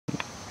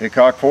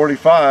Hickok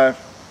 45.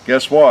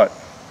 Guess what?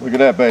 Look at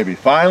that baby.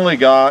 Finally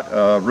got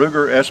a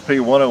Ruger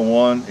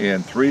SP101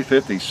 in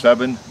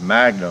 357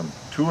 Magnum,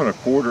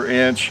 2¼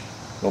 inch,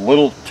 the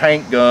little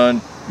tank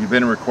gun you've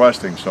been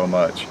requesting so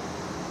much.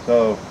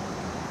 So,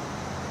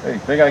 hey,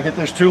 think I can get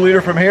this 2 liter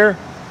from here?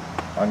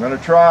 I'm gonna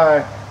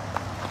try.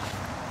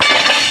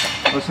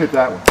 Let's hit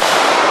that one.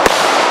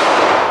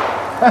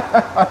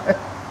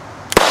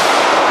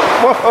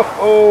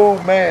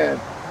 Whoa,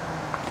 man.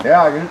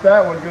 Yeah, I can hit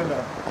that one good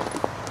enough.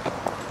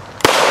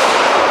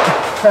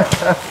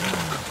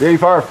 Did he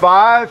fire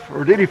 5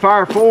 or did he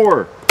fire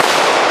 4?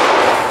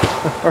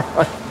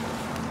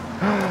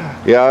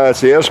 Yeah, that's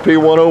the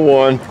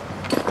SP101,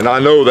 and I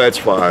know that's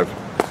 5.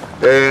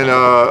 And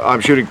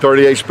I'm shooting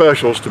 38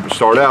 specials to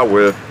start out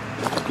with.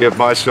 Give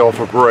myself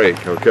a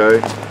break,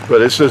 okay? But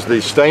this is the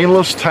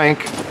stainless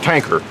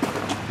tanker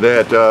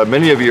that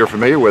many of you are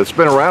familiar with. It's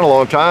been around a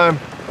long time.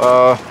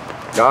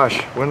 Gosh,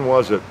 when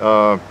was it?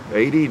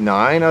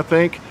 89, I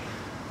think.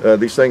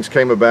 These things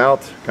came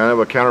about, kind of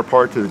a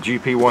counterpart to the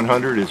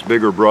GP100, its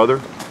bigger brother.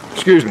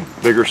 Excuse me,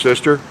 bigger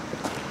sister.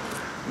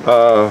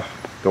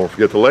 Don't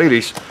forget the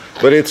ladies.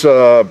 But it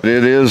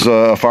is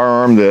a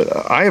firearm that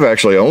I have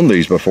actually owned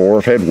these before.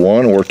 I've had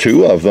 1 or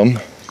 2 of them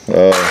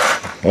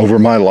over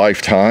my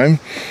lifetime.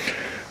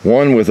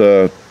 One with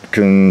a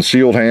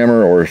concealed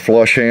hammer or a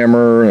flush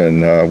hammer,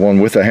 and one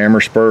with a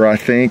hammer spur, I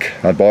think.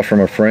 I bought from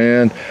a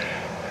friend.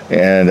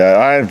 And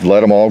I've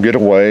let them all get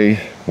away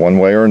one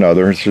way or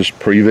another. It's just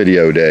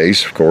pre-video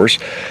days, of course.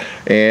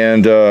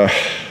 And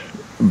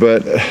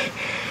but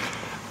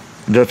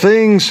the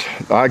things,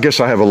 I guess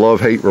I have a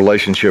love-hate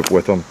relationship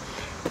with them.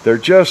 They're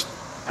just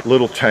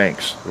little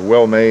tanks. They're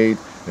well made.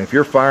 And if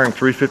you're firing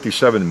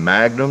 357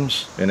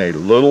 Magnums in a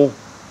little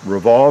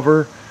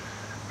revolver,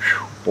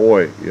 whew,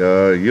 boy,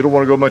 you don't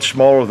want to go much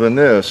smaller than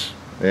this.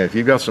 And if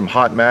you've got some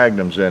hot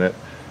Magnums in it,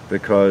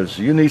 because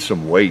you need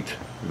some weight,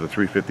 the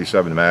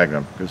 357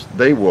 Magnum, because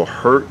they will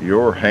hurt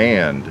your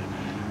hand,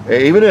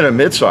 even in a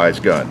mid-size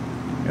gun.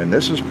 And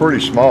this is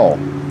pretty small.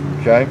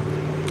 Okay,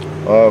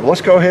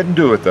 let's go ahead and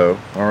do it though.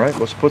 All right,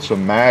 let's put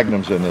some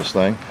Magnums in this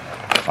thing.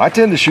 I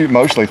tend to shoot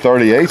mostly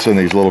 38s in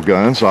these little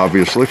guns,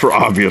 obviously, for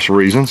obvious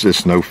reasons.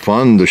 It's no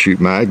fun to shoot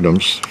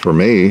Magnums for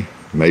me.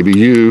 Maybe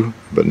you,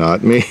 but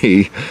not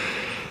me.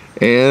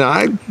 And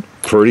I'm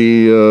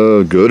pretty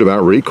good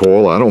about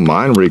recoil. I don't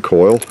mind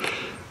recoil.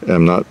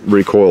 I'm not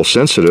recoil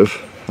sensitive.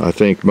 I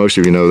think most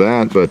of you know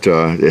that, but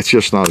it's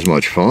just not as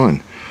much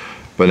fun.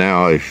 But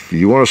now, if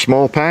you want a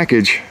small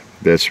package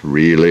that's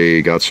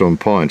really got some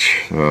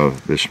punch,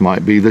 this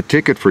might be the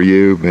ticket for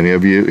you. Many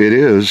of you, it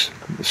is.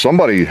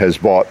 Somebody has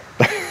bought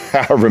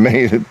however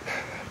many,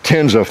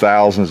 tens of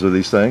thousands of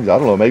these things. I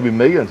don't know, maybe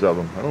millions of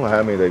them. I don't know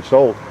how many they've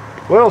sold.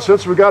 Well,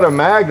 since we got a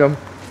Magnum,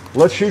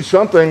 let's shoot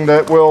something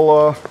that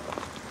will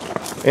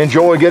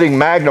enjoy getting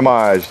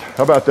magnumized.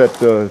 How about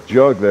that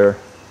jug there?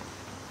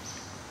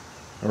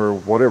 Or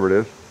whatever it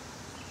is.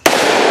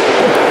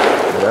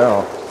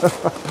 Yeah.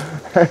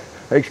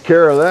 Takes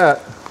care of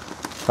that.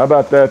 How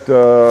about that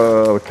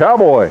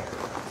cowboy?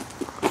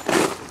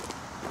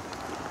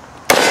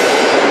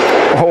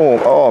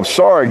 Oh, I'm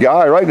sorry,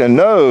 guy, right in the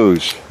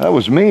nose. That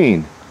was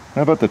mean.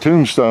 How about the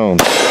tombstone?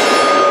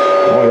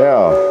 Oh,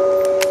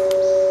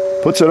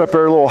 yeah. Puts it up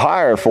there a little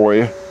higher for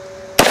you.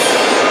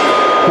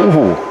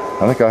 Ooh,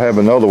 I think I have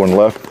another one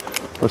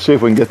left. Let's see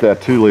if we can get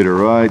that 2 liter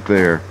right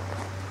there.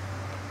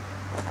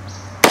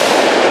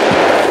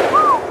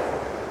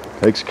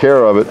 Takes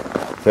care of it.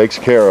 Takes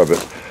care of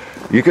it.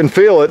 You can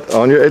feel it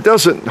on your, it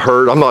doesn't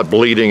hurt. I'm not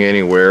bleeding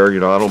anywhere. You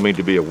know, I don't mean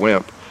to be a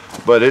wimp,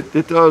 but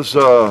it does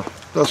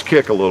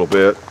kick a little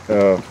bit.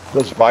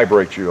 Does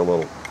vibrate you a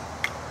little.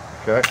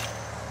 Okay.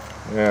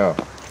 Yeah.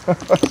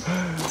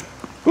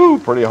 Woo,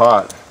 pretty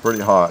hot.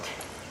 Pretty hot.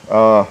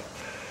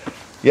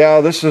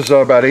 Yeah, this is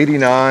about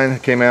 89.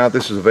 Came out.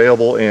 This is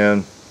available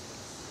in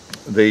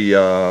the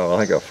I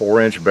think a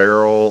 4-inch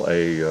barrel,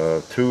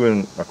 a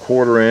 2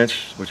 1/4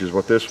 inch, which is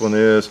what this one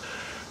is.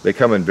 They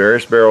come in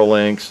various barrel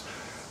lengths.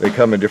 They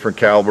come in different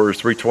calibers.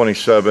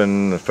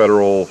 327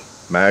 Federal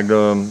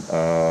Magnum,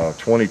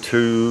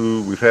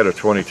 22. We've had a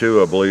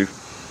 22, I believe.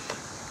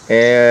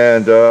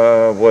 And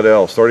what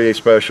else? 38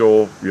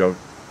 special. You know,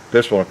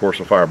 this one of course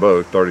will fire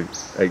both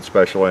 38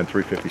 special and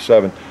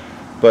 357.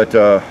 But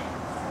a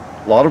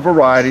lot of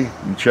variety.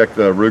 You check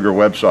the Ruger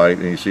website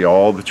and you see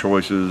all the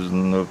choices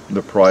and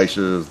the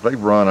prices. They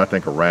run, I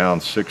think,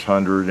 around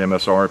 600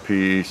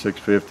 MSRP,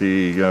 650.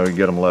 You know, you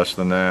get them less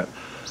than that.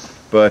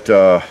 But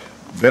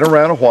been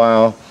around a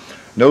while.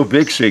 No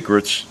big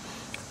secrets,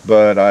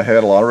 but I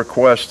had a lot of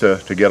requests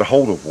to get a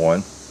hold of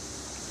one.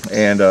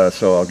 And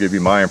so I'll give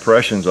you my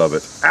impressions of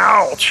it.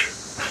 Ouch!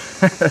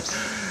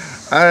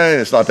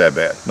 It's not that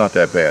bad. Not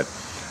that bad.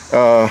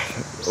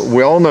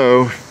 We all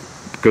know,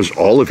 because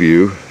all of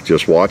you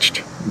just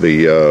watched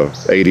the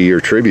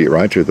 80-year tribute,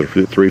 right, to the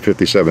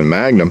 357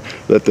 Magnum,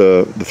 that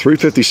the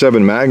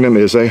 357 Magnum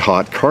is a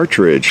hot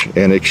cartridge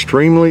and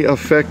extremely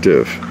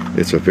effective.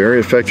 It's a very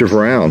effective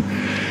round.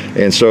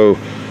 And so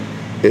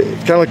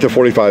kind of like the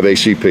 45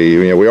 ACP.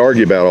 You know, we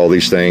argue about all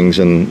these things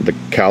and the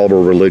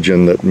caliber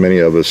religion that many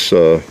of us,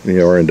 you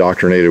know, are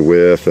indoctrinated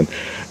with and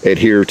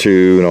adhere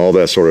to and all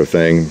that sort of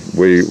thing.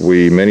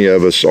 Many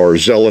of us are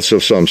zealots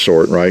of some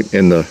sort, right,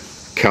 in the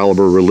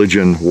caliber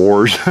religion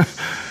wars.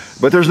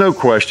 But there's no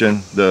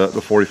question the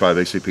 45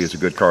 ACP is a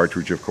good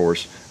cartridge, of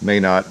course. May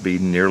not be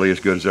nearly as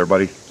good as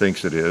everybody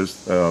thinks it is.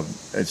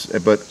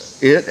 But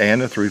it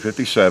and the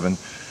 357,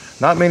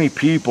 not many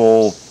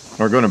people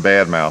are going to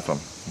badmouth them,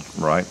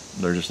 right?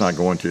 They're just not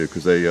going to,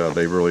 because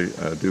they really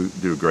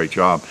do a great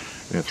job.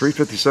 And the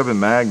 357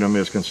 Magnum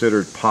is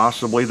considered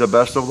possibly the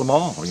best of them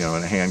all, you know,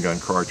 in a handgun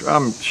cartridge.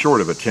 I'm short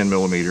of a 10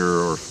 millimeter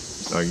or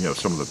you know,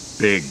 some of the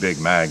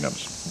big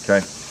Magnums,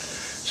 okay?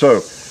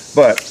 So,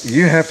 but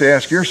you have to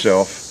ask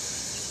yourself,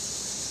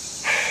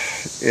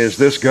 is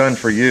this gun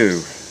for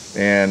you?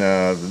 And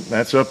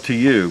that's up to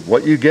you.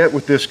 What you get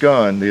with this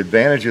gun, the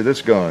advantage of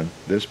this gun,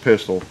 this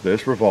pistol,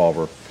 this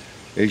revolver,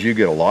 is you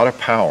get a lot of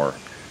power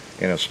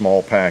in a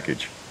small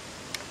package.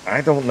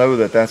 I don't know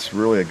that that's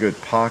really a good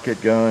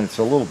pocket gun. It's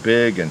a little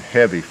big and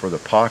heavy for the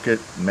pocket.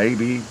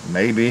 Maybe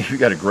if you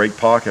got a great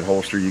pocket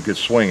holster, you could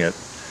swing it.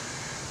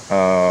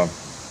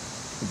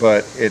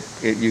 But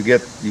you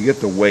get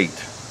the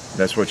weight.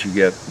 That's what you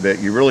get that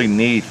you really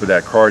need for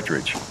that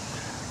cartridge.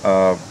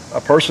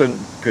 A person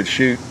could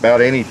shoot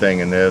about anything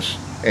in this,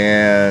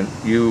 and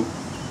you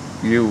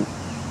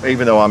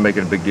even though I'm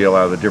making a big deal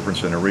out of the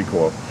difference in the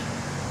recoil,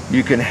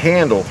 you can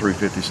handle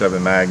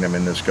 357 Magnum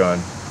in this gun.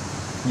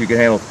 You can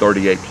handle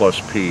 38 plus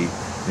P,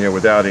 you know,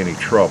 without any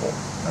trouble.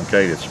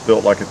 Okay, it's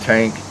built like a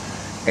tank,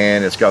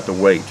 and it's got the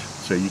weight,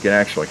 so you can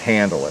actually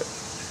handle it.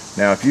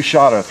 Now, if you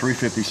shot a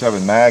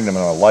 357 Magnum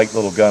in a light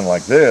little gun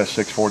like this,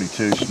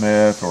 642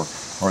 Smith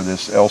or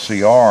this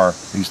LCR,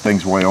 these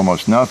things weigh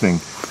almost nothing.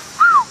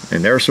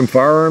 And there are some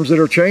firearms that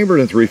are chambered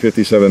in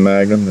 357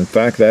 Magnum. In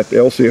fact, that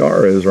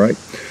LCR is, right?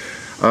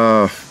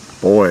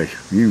 Boy,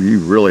 you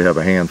really have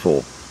a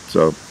handful.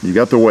 So you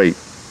got the weight.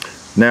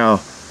 Now,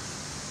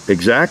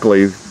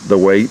 exactly the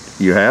weight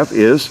you have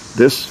is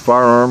this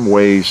firearm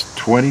weighs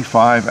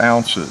 25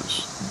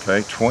 ounces.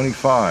 Okay,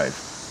 25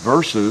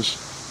 versus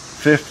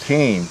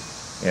 15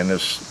 in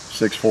this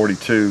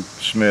 642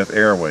 Smith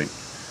Airweight.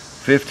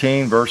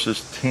 15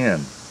 versus 10.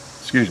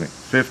 Excuse me,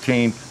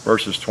 15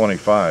 versus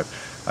 25.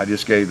 I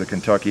just gave the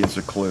Kentuckians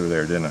a clue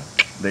there, didn't I?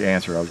 The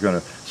answer. I was going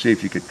to see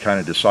if you could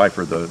kind of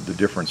decipher the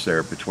difference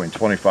there between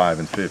 25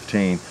 and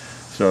 15.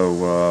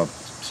 So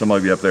some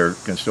of you up there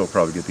can still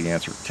probably get the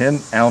answer. 10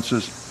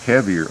 ounces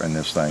heavier in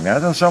this thing. Now, that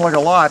doesn't sound like a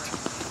lot,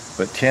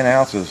 but 10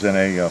 ounces in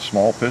a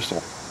small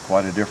pistol,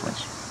 quite a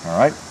difference. All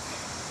right?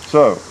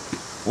 So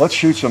let's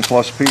shoot some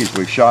plus Ps.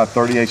 We've shot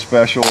 38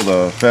 Special,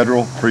 the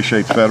Federal,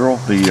 appreciate Federal,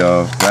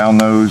 the round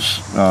nose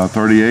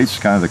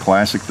 38s, kind of the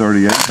classic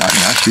 38.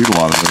 I shoot a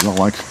lot of those. I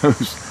like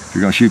those. If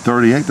you're going to shoot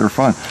 38, they're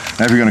fun.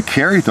 Now, if you're going to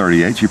carry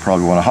 38s, you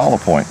probably want a hollow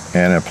point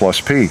and a plus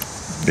P,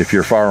 if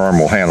your firearm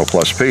will handle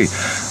plus P.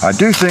 I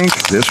do think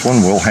this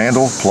one will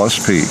handle plus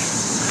P.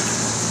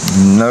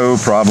 No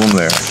problem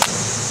there.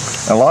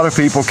 A lot of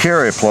people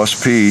carry a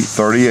plus P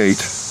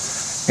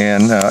 38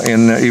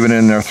 and even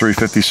in their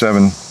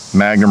 357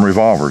 Magnum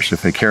revolvers,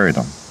 if they carry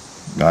them.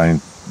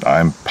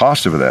 I'm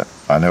positive of that.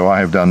 I know I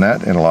have done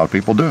that, and a lot of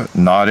people do it.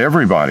 Not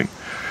everybody.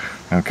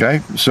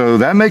 Okay, so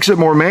that makes it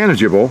more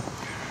manageable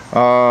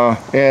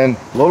and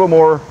a little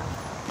more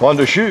fun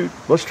to shoot.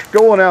 Let's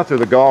go on out to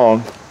the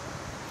gong.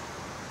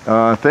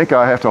 I think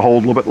I have to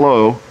hold a little bit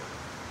low.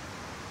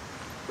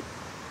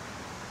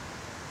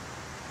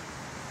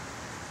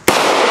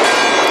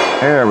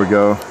 There we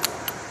go.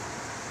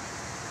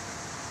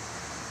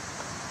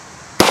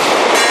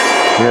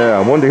 Yeah,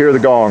 I wanted to hear the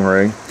gong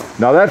ring.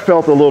 Now that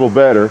felt a little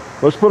better.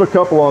 Let's put a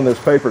couple on this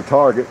paper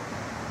target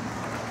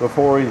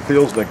before he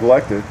feels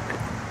neglected.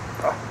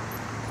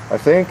 I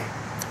think,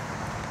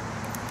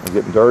 I'm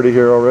getting dirty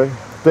here already.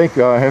 I think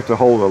I have to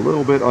hold a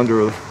little bit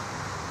under the...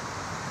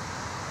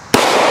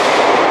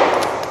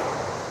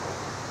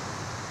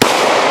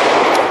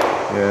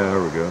 Yeah,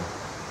 there we go.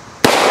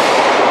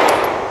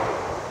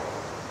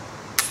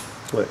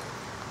 Click.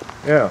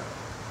 Yeah.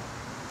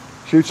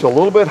 Shoots a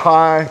little bit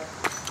high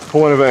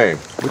point of aim,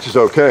 which is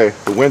okay.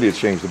 The windage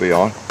seems to be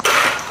on.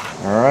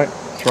 All right,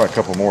 let's try a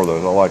couple more of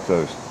those. I like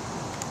those.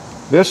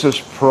 This is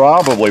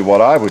probably what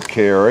I would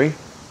carry,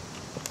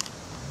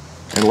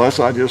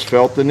 unless I just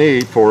felt the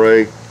need for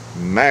a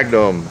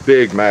Magnum,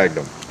 big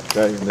Magnum.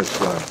 Okay, and this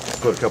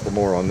put a couple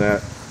more on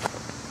that.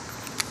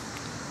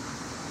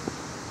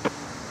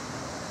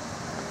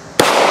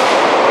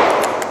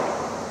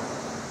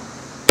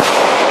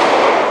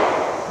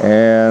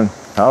 And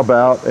how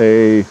about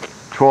a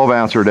 12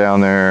 ouncer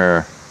down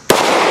there?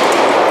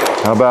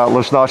 How about,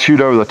 let's not shoot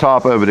over the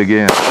top of it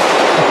again.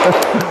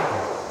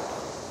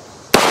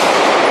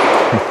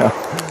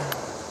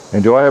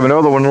 And do I have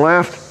another one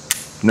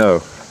left?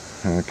 No.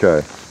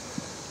 Okay.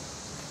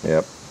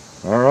 Yep.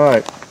 All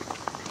right.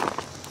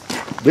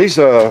 These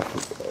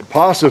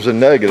positives and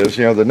negatives,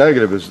 you know, the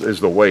negative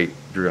is the weight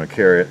if you're going to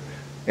carry it.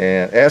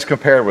 And as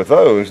compared with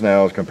those,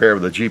 now as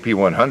compared with a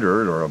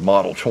GP100 or a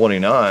Model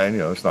 29, you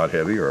know, it's not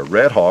heavy, or a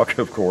Red Hawk,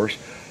 of course.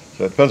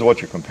 So it depends on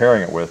what you're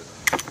comparing it with.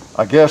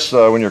 I guess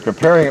when you're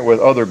comparing it with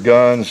other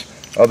guns,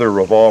 other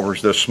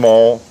revolvers this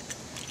small,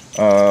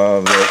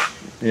 that,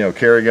 you know,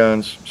 carry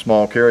guns,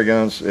 small carry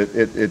guns,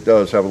 it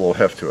does have a little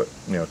heft to it.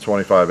 You know,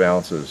 25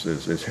 ounces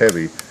is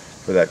heavy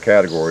for that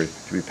category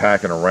to be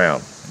packing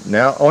around.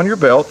 Now on your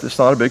belt, it's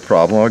not a big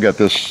problem. I got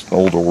this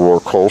old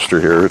O'Rourke holster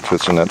here. It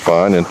fits in that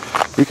fine, and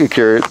you could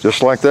carry it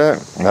just like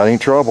that. Not any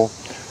trouble.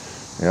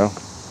 You know,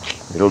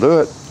 it'll do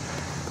it.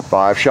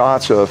 5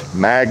 shots of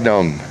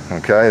Magnum.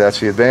 Okay, that's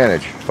the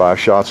advantage. 5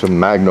 shots of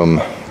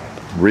Magnum,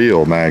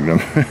 real Magnum.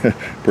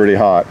 Pretty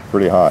hot,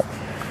 pretty hot.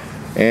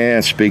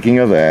 And speaking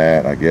of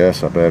that, I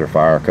guess I better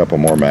fire a couple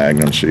more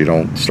Magnums so you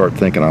don't start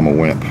thinking I'm a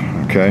wimp.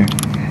 Okay,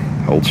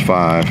 holds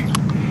 5.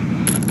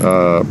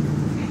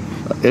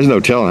 There's no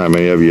telling how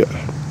many of you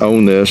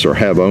own this or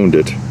have owned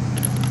it.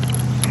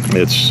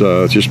 It's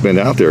just been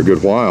out there a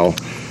good while,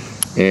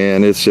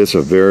 and it's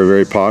a very,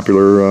 very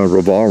popular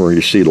revolver.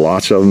 You see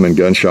lots of them in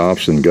gun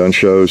shops and gun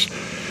shows.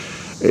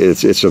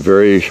 It's a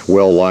very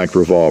well-liked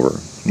revolver.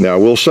 Now I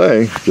will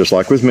say, just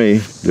like with me,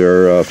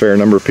 there are a fair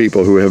number of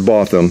people who have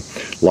bought them,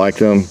 liked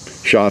them,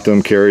 shot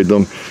them, carried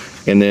them,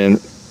 and then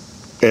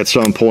at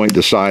some point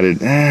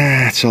decided,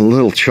 it's a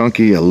little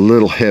chunky, a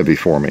little heavy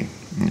for me.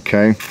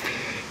 Okay.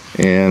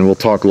 And we'll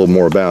talk a little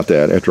more about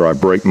that after I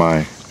break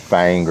my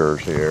fingers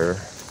here.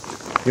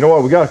 You know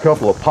what, we got a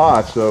couple of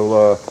pots,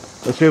 so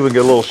let's see if we can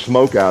get a little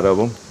smoke out of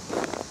them.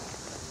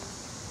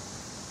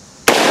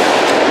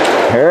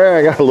 Hey,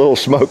 I got a little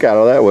smoke out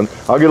of that one.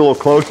 I'll get a little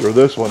closer to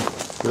this one,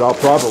 because I'll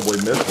probably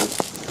miss it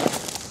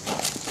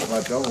if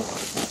I don't.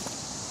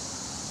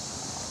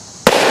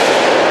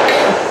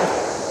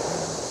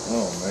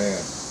 Oh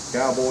man,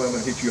 cowboy, I'm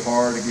gonna hit you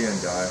hard again,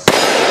 guy.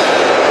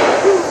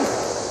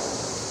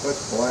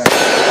 Let's blast.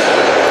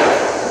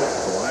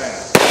 Let's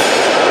blast.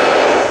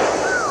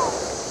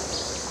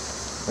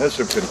 That's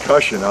some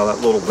concussion out of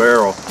that little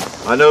barrel.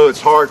 I know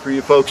it's hard for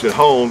you folks at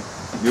home.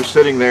 You're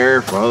sitting there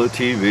in front of the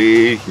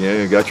TV, you know,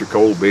 you got your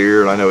cold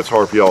beer, and I know it's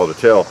hard for y'all to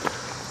tell,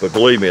 but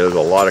believe me, there's a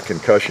lot of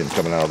concussion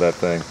coming out of that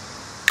thing.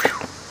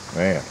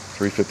 Man,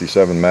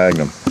 357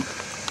 Magnum.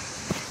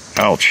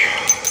 Ouch.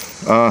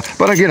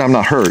 But again, I'm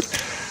not hurt.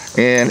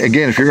 And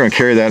again, if you're going to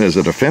carry that as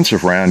a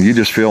defensive round, you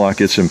just feel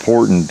like it's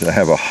important to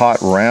have a hot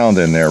round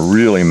in there,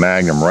 really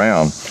Magnum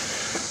round.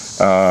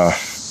 So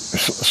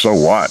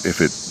what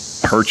if it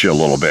hurts you a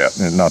little bit?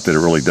 Not that it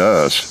really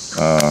does.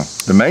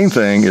 The main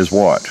thing is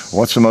what?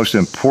 What's the most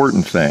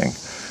important thing?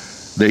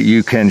 That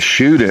you can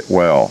shoot it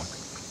well,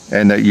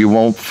 and that you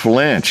won't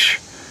flinch,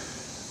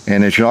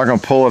 and that you're not going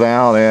to pull it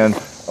out and,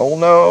 oh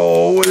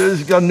no,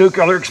 it's got a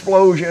nuclear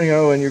explosion, you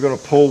know, and you're going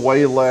to pull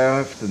way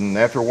left, and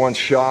after one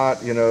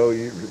shot, you know,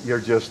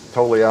 you're just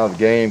totally out of the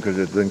game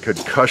because then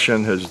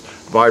concussion has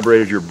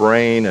vibrated your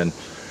brain, and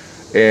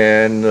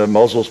the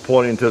muzzle's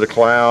pointing to the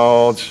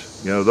clouds.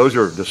 You know, those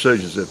are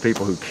decisions that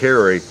people who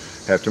carry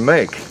have to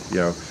make. You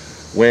know,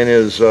 when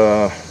is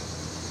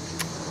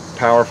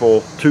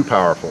powerful too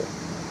powerful?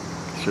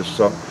 It's just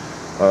some,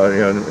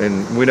 you know,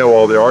 and we know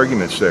all the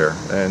arguments there,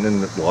 and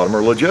then a lot of them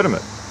are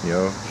legitimate. You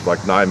know, it's like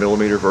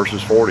 9mm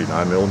versus 40,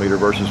 9mm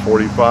versus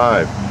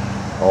 45.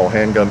 All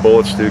handgun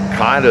bullets do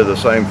kind of the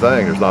same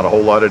thing. There's not a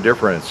whole lot of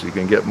difference. You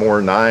can get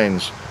more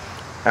 9s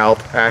out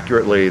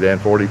accurately than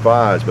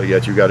 45s, but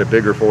yet you got a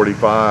bigger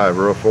 45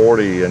 or a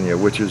 40, and you know,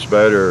 which is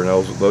better? And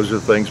those are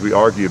the things we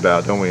argue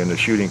about, don't we, in the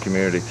shooting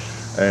community,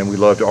 and we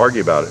love to argue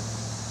about it.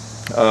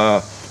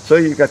 So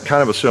you got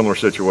kind of a similar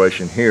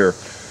situation here.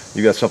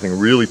 You got something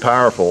really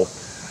powerful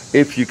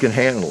if you can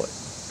handle it.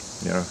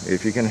 You know,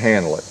 if you can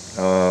handle it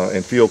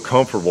and feel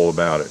comfortable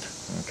about it.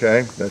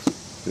 Okay, that's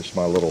just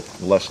my little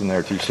lesson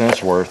there, 2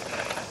 cents worth.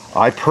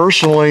 I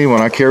personally,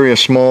 when I carry a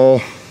small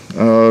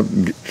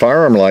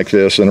firearm like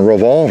this and a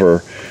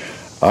revolver,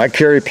 I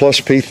carry plus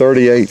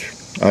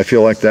P38. I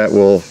feel like that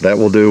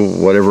will do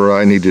whatever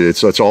I need to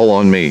do. It's all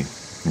on me.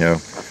 You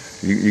know,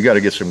 you got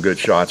to get some good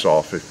shots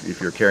off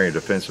if you're carrying a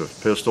defensive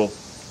pistol,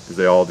 because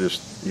they all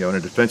just, you know, in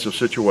a defensive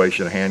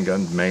situation, a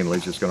handgun mainly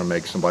is just going to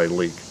make somebody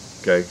leak.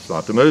 Okay, it's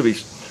not the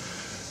movies.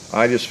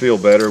 I just feel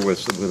better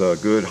with a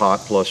good hot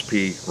plus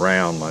P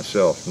round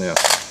myself. Now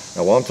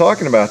while I'm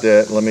talking about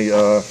that, let me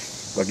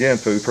again,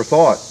 food for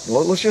thought.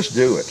 Let's just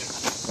do it.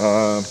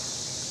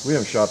 We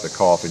haven't shot the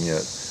coffin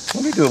yet.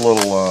 Let me do a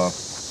little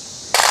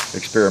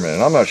experiment,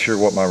 and I'm not sure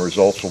what my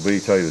results will be,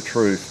 to tell you the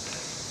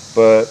truth,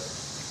 but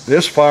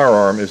this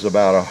firearm is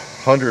about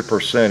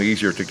 100%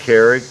 easier to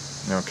carry.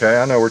 Okay,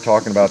 I know we're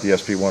talking about the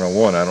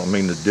SP101. I don't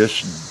mean to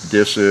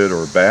diss it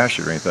or bash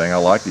it or anything. I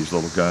like these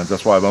little guns.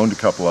 That's why I've owned a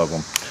couple of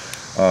them.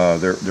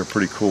 They're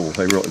pretty cool.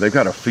 They've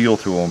got a feel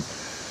to them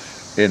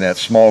in that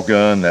small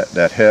gun,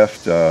 that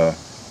heft,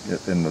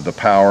 and the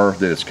power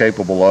that it's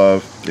capable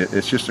of.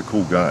 It's just a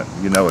cool gun.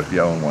 You know it if you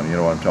own one. You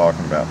know what I'm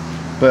talking about.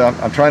 But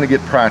I'm trying to get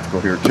practical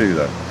here too,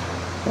 though.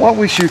 Why don't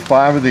we shoot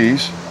 5 of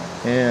these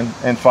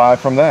and 5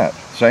 from that?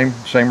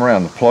 Same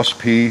round, the plus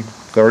P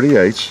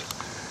 38s.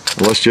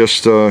 Let's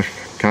just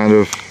kind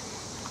of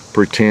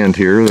pretend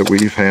here that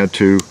we've had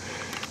to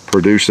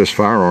produce this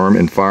firearm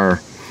and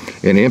fire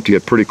and empty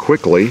it pretty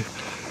quickly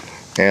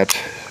at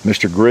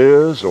Mr.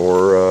 Grizz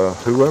or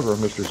whoever,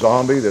 Mr.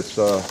 Zombie that's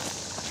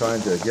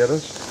trying to get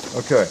us.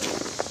 Okay,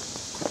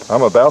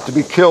 I'm about to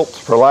be killed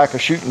for lack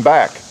of shooting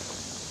back.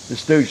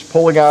 This dude's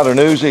pulling out an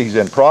Uzi. He's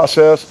in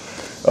process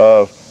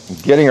of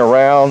getting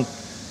around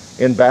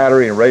in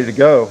battery and ready to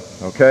go.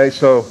 Okay,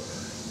 so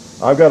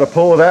I've got to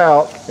pull it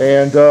out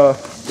and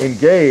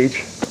engage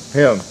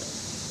him.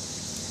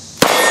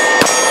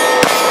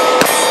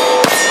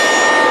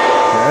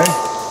 Okay.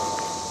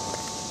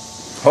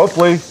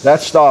 Hopefully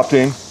that stopped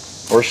him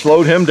or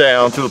slowed him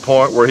down to the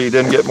point where he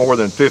didn't get more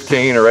than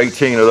 15 or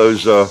 18 of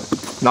those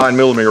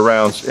 9mm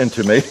rounds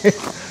into me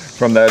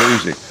from that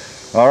Uzi.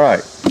 All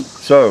right,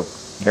 so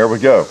there we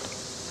go.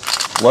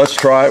 Let's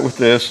try it with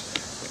this.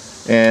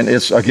 And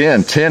it's,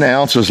 again, 10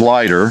 ounces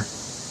lighter.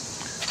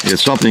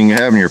 It's something you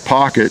have in your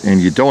pocket and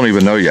you don't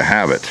even know you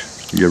have it.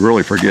 You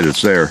really forget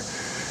it's there.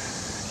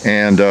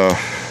 And,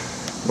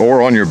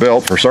 or on your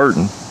belt for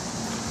certain.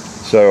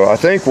 So I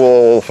think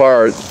we'll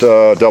fire it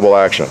double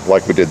action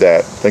like we did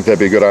that. Think that'd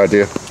be a good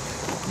idea?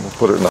 We'll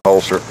put it in the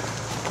holster.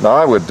 Now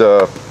I would,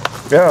 yeah,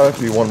 that'd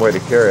be one way to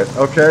carry it.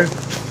 Okay.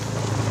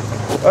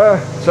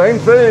 Same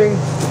thing.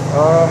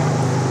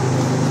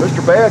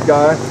 Mr. Bad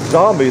Guy,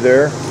 Zombie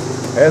there,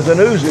 has an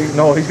Uzi.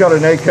 No, he's got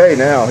an AK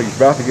now. He's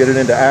about to get it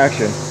into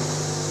action.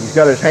 He's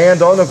got his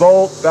hand on the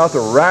bolt, about to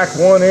rack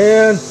one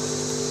in.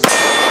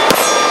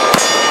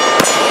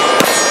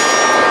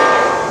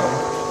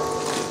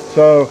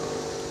 So,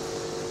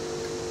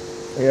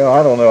 you know,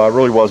 I don't know. I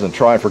really wasn't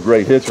trying for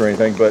great hits or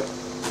anything, but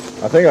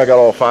I think I got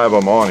all 5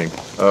 of them on him.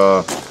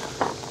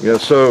 Yeah,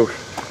 so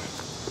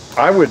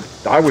I would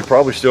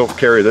probably still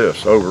carry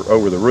this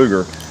over the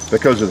Ruger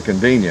because of the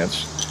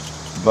convenience.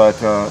 But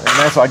and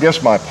that's, I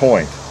guess, my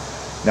point.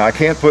 Now I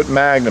can't put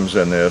Magnums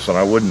in this, and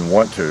I wouldn't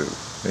want to.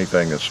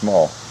 Anything that's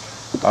small.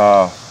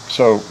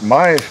 So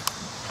my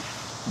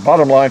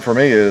bottom line for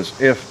me is,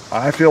 if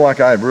I feel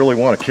like I really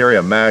want to carry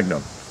a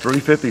Magnum,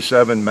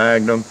 357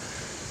 Magnum,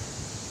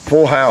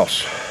 full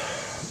house,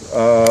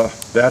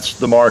 that's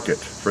the market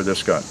for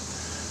this gun.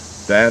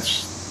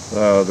 That's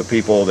the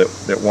people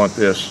that want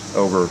this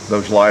over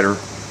those lighter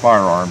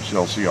firearms,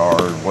 LCR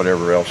or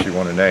whatever else you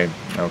want to name.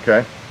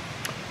 Okay.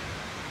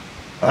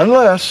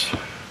 Unless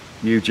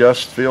you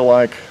just feel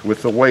like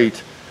with the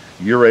weight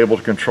you're able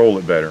to control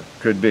it better.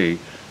 Could be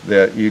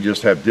that you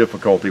just have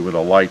difficulty with a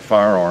light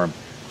firearm,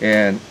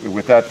 and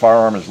with that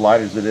firearm as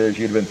light as it is,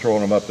 you'd have been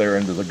throwing them up there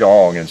into the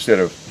gong instead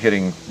of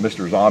hitting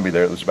Mr. Zombie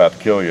there that's about to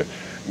kill you.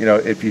 You know,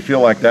 if you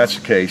feel like that's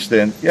the case,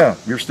 then yeah,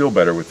 you're still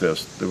better with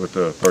this, with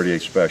the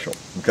 38 Special.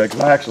 Okay, because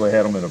I actually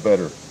had them in a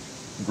better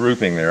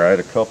grouping there. I had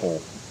a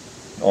couple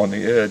on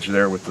the edge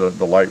there with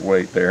the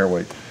lightweight,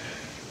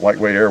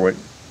 lightweight airweight.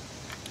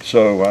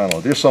 So I don't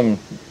know, just some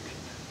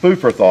food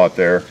for thought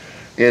there.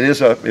 It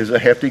is a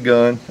hefty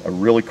gun, a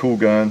really cool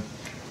gun.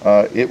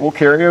 It will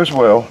carry as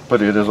well,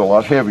 but it is a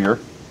lot heavier.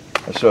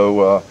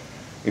 So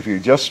if you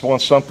just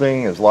want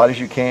something as light as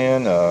you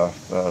can,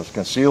 as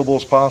concealable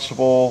as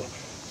possible,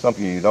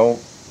 something you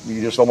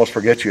just almost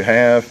forget you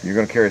have, you're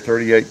going to carry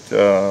 38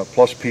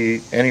 plus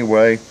P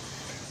anyway.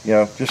 You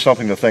know, just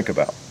something to think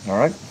about. All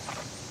right.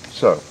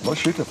 So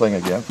let's shoot the thing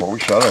again before we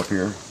shut up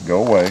here.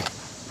 Go away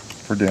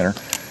for dinner.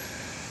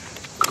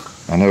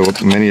 I know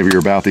many of you are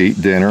about to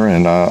eat dinner,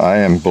 and I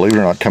am, believe it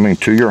or not, coming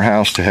to your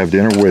house to have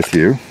dinner with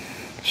you.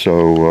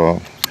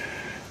 So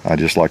I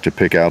just like to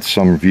pick out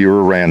some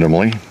viewer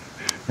randomly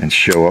and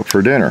show up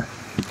for dinner.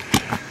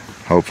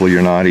 Hopefully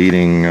you're not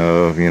eating,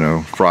 you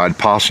know, fried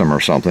possum or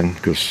something,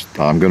 because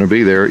I'm going to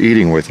be there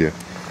eating with you.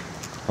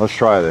 Let's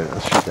try that.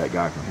 Let's shoot that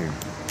guy from here.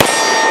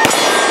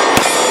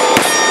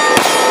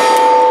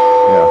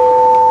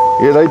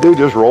 Yeah, they do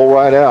just roll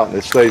right out, and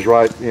it stays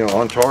right, you know,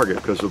 on target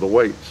because of the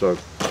weight. So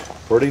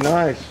pretty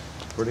nice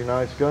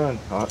gun.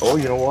 Oh,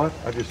 you know what?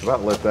 I just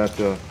about let that.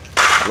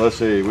 Let's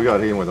see. We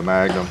got him with a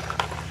Magnum.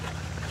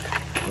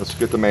 Let's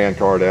get the man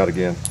card out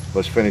again.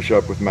 Let's finish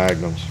up with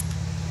Magnums.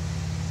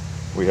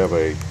 We have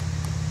a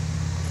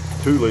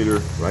 2-liter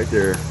right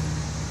there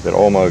that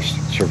almost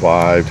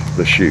survived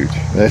the shoot.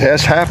 It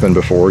has happened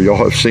before. Y'all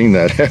have seen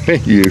that,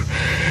 haven't you?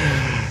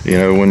 You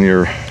know, when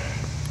you're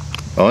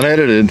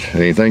unedited,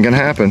 anything can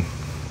happen.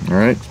 All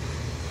right.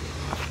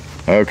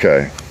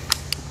 Okay.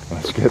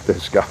 Let's get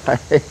this guy.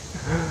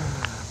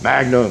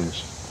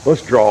 Magnums.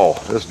 Let's draw.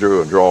 Let's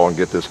do a draw and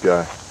get this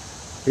guy.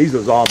 He's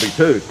a zombie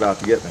too. It's about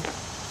to get me.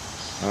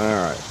 All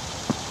right.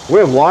 We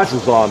have lots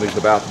of zombies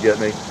about to get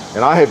me,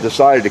 and I have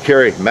decided to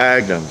carry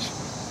Magnums.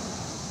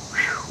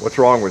 Whew, what's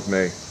wrong with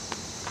me?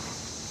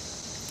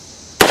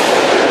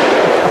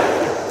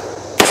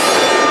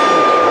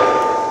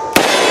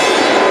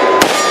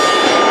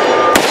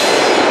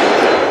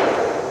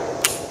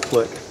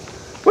 Click.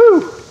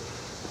 Woo!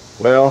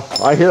 Well,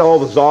 I hit all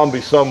the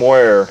zombies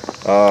somewhere.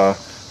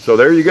 So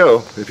there you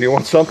go. If you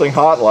want something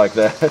hot like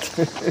that,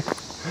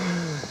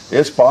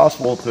 it's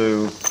possible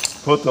to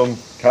put them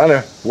kind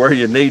of where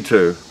you need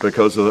to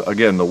because of,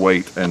 again, the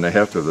weight and the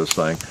heft of this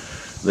thing.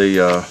 the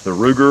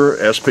Ruger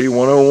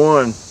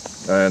SP101,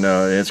 and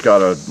it's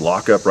got a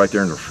lockup right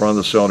there in the front of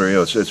the cylinder. You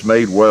know, it's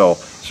made well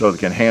so it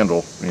can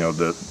handle, you know,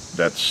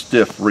 that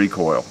stiff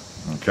recoil.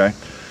 Okay,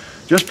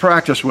 just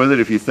practice with it.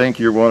 If you think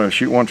you want to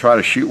shoot one, try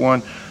to shoot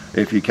one.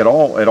 If you can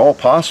at all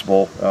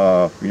possible,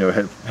 you know,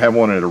 have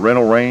one at a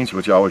rental range,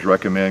 which I always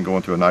recommend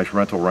going to a nice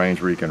rental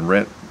range where you can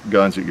rent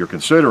guns that you're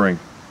considering.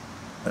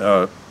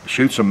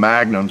 Shoot some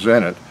Magnums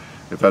in it,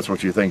 if that's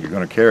what you think you're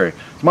going to carry.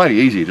 It's mighty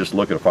easy. Just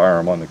look at a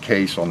firearm on the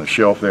case on the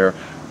shelf there.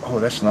 Oh,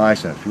 that's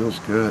nice and it feels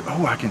good.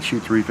 Oh, I can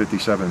shoot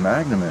 357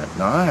 Magnum in it.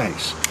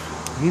 Nice.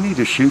 You need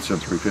to shoot some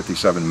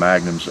 357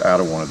 Magnums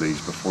out of one of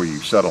these before you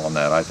settle on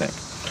that, I think.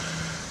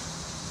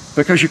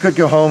 Because you could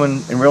go home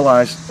and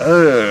realize,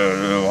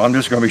 oh, I'm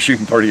just going to be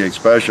shooting 38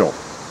 Special.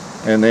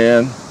 And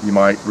then you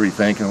might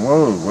rethink, and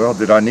whoa, well,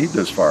 did I need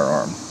this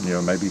firearm? You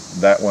know, maybe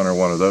that one or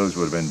one of those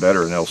would have been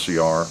better, an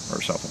LCR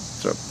or something.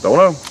 So, don't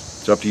know.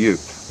 It's up to you.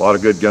 A lot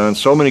of good guns,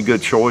 so many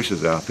good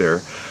choices out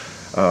there.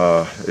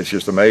 It's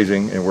just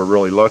amazing, and we're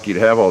really lucky to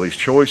have all these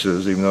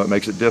choices, even though it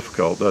makes it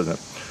difficult, doesn't it?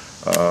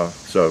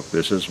 So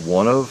this is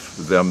one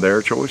of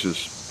their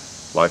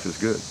choices. Life is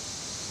good.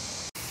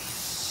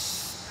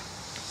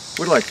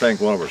 We'd like to thank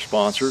one of our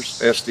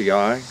sponsors,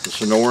 SDI, the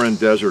Sonoran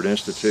Desert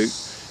Institute.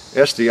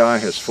 SDI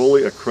has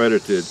fully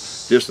accredited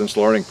distance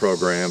learning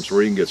programs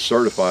where you can get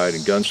certified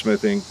in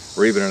gunsmithing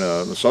or even an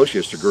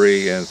associate's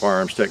degree in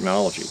firearms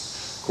technology.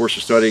 Of course,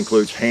 the study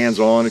includes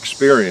hands-on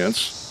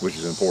experience, which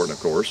is important,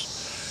 of course.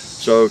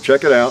 So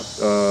check it out.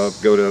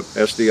 Go to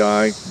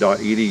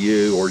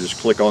sdi.edu or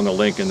just click on the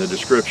link in the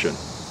description.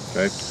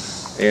 Okay?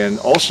 And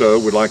also,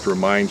 we'd like to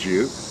remind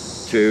you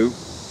to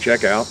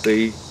check out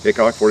the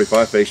Hickok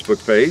 45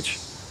 Facebook page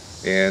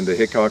and the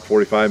Hickok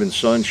 45 and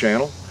Son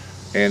channel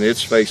and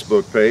its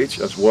Facebook page,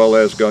 as well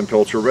as Gun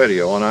Culture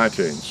Radio on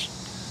iTunes.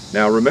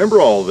 Now remember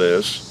all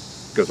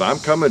this, because I'm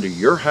coming to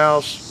your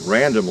house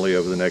randomly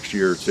over the next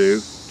year or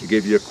two to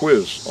give you a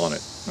quiz on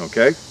it,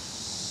 okay?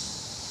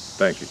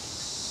 Thank you.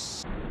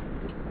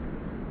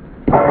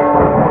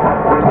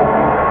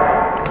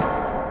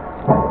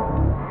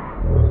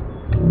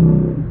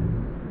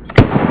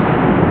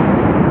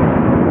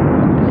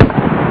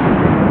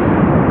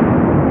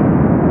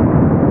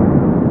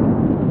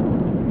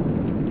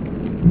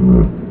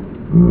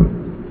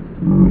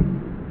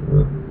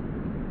 Mm-hmm.